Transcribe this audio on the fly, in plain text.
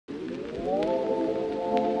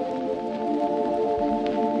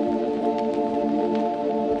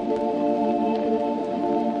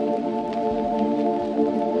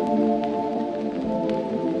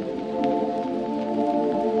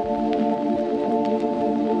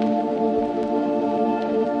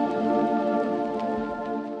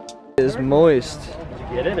is moist. Did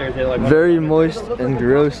you get it, or is it like very moist and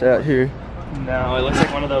gross out here? No, it looks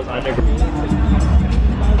like one of those underground.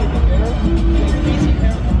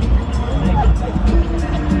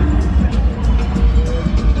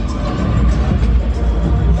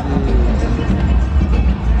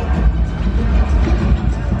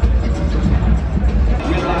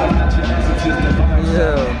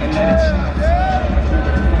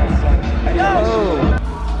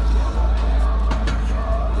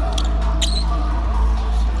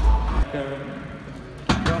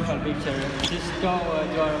 Just go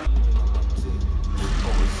your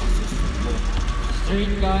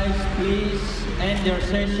street guys, please end your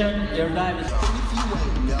session. Your time is.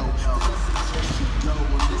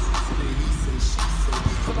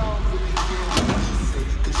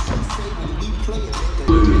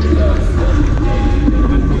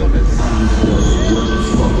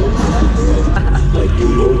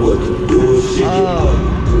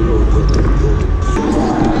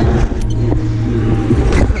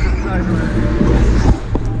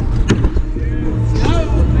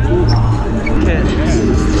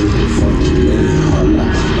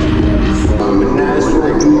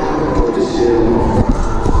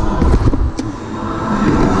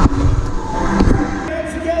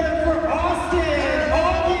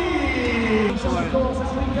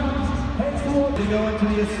 Going to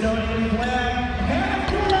the Estonian flag.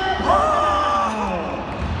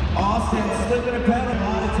 Austin slipping a pedal. A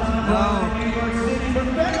lot of time in New York City. But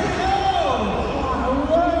back to go.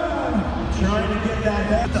 Trying to get that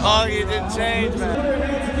back. The Augie didn't change, man.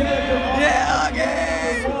 Yeah,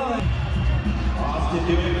 Augie! Austin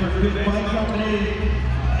doing it for good bike company.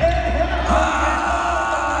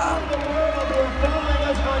 The world, they're following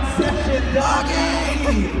us on session.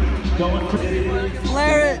 Augie! Going for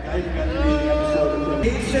Flare it! 8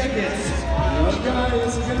 seconds.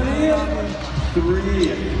 Guys, 3,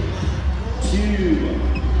 2,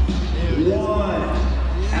 1.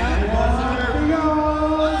 And water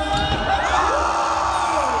goes.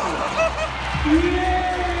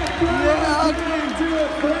 Yeah, do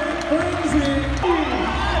it, crazy.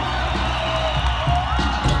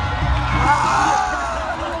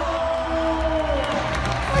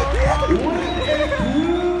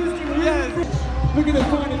 Look at the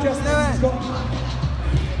fine adjustments he's got.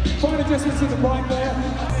 Fine adjustments in the bike there.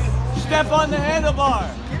 Step on the handlebar.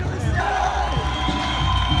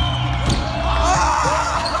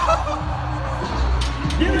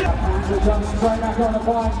 Comes straight back on the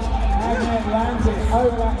bike and then lands it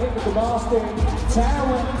over that hit with the bar stick.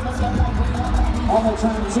 Tower on the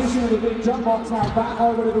transition with a big jump box now back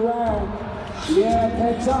over to the rail. Yeah,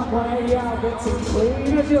 heads up 180 out, gets it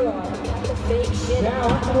clean as you like. Now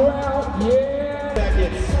up to the rail, yeah.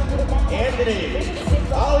 Seconds. Anthony.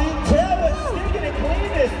 Oh, you tell it, sticking it clean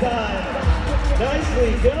this time.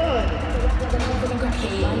 Nicely done.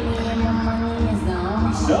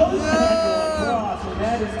 No across, and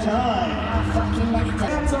that is time.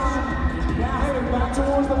 Hands on. Now heading back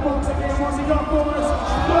towards the box again. What's he got for us?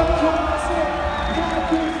 That's it.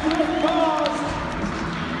 5 cars.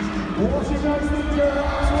 Washing those things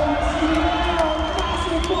around twice. Now,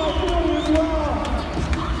 massive 540 as well.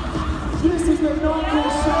 This is the Nigel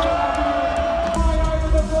show. Right over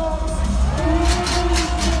the box.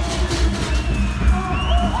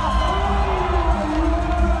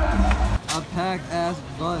 A packed ass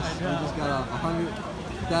bus. We just got off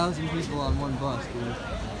 100,000 people on one bus, dude.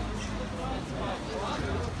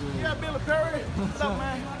 Yeah, Billy Perry. What's up,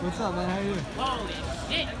 man? What's up, man? How are you? Holy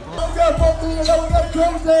shit. We got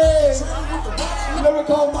crazy. You never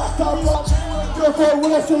call my top box. Therefore,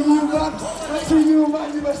 when I say you,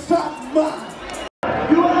 man, you must stop, man.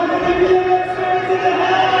 You are the Bmx fans in the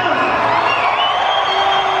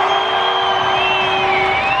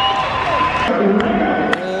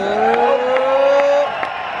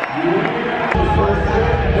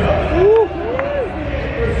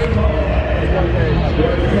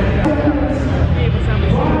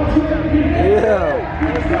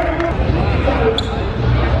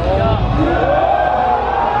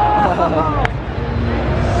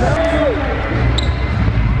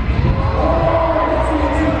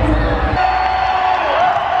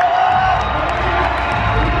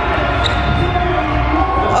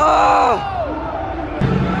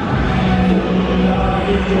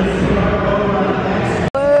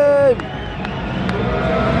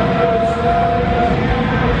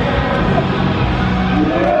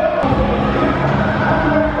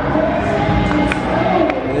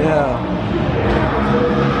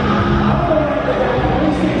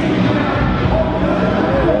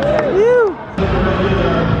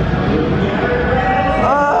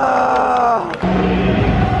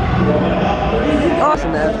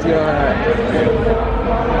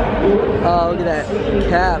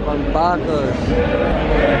Pacos.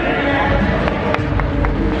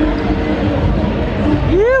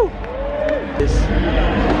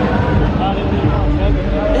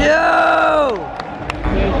 Yo!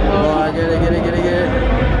 Oh, I get it.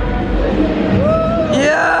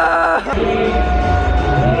 Yeah!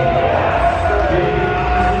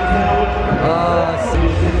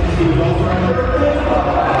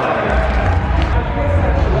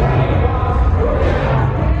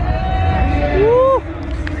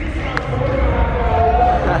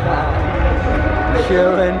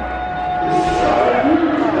 Chilling.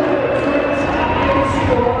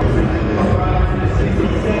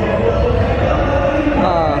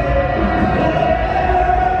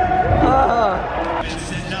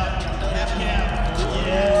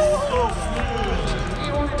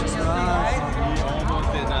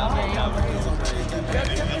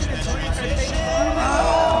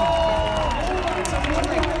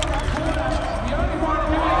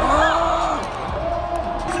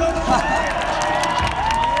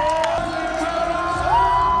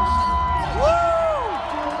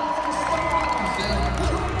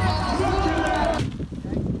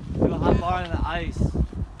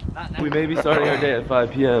 We may be starting our day at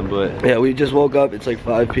 5 p.m. but yeah, we just woke up. It's like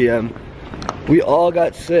 5 p.m. We all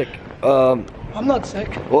got sick. I'm not sick.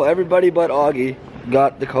 Well, everybody but Augie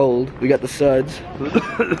got the cold. We got the suds.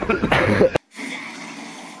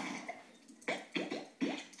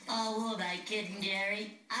 Oh, who am I kidding,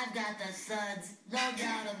 Jerry? I've got the suds, no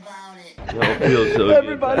doubt about it. I don't feel so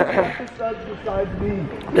Everybody got the suds besides me.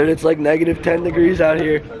 Dude, it's like negative 10 degrees out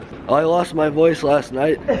here. I lost my voice last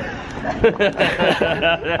night. Definitely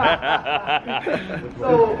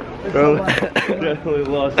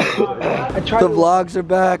lost it. The vlogs are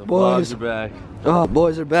back, boys. Vlogs are back. Oh,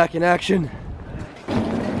 boys are back in action.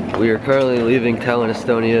 We are currently leaving town in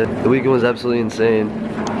Estonia. The weekend was absolutely insane.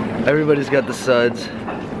 Everybody's got the suds.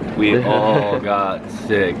 We all got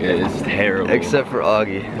sick. It's terrible. Except for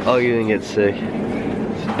Augie. Augie didn't get sick.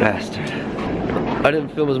 Bastard. I didn't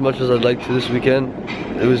film as much as I'd like to this weekend.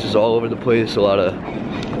 It was just all over the place.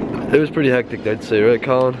 It was pretty hectic, I'd say, right,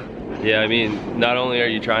 Colin? Yeah, I mean, not only are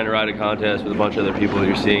you trying to ride a contest with a bunch of other people,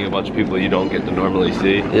 you're seeing a bunch of people you don't get to normally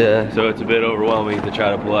see. Yeah. So it's a bit overwhelming to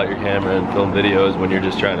try to pull out your camera and film videos when you're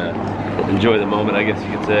just trying to enjoy the moment, I guess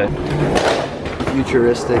you could say.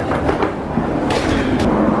 Futuristic.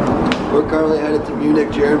 We're currently headed to Munich,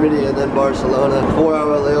 Germany, and then Barcelona.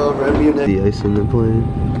 4-hour layover in Munich. The ice in the plane.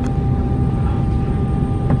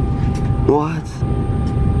 What?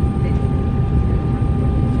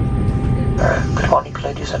 Good morning,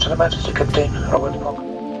 ladies and gentlemen. This is the captain, Robert Cock.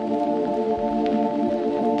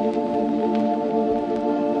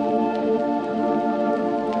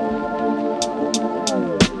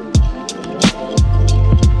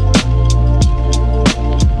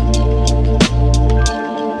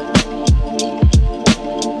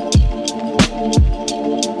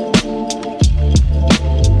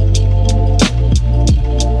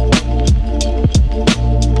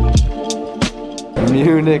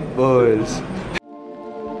 Munich, boys.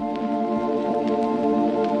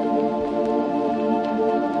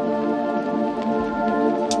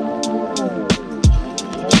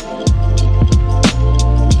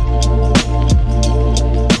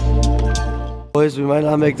 Boys, we might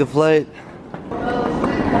not make the flight.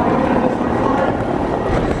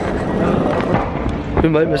 We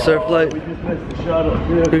might miss our flight. We just missed the shuttle,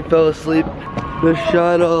 too. We fell asleep. The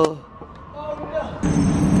shuttle.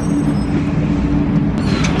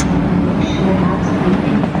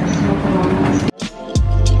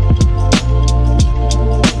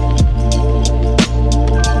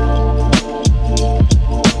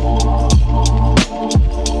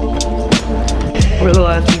 We're the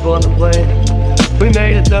last people on the plane. We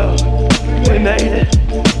made it though. We made it.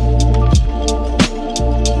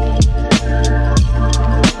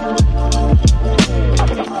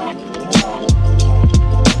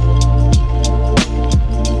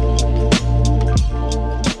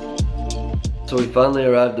 So we finally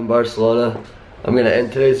arrived in Barcelona. I'm gonna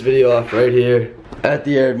end today's video off right here at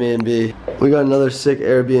the Airbnb. We got another sick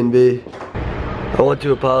Airbnb. I want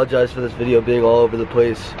to apologize for this video being all over the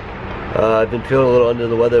place. I've been feeling a little under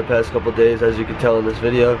the weather the past couple days, as you can tell in this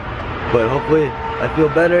video. But hopefully, I feel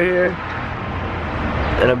better here.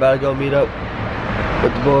 And I'm about to go meet up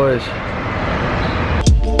with the boys.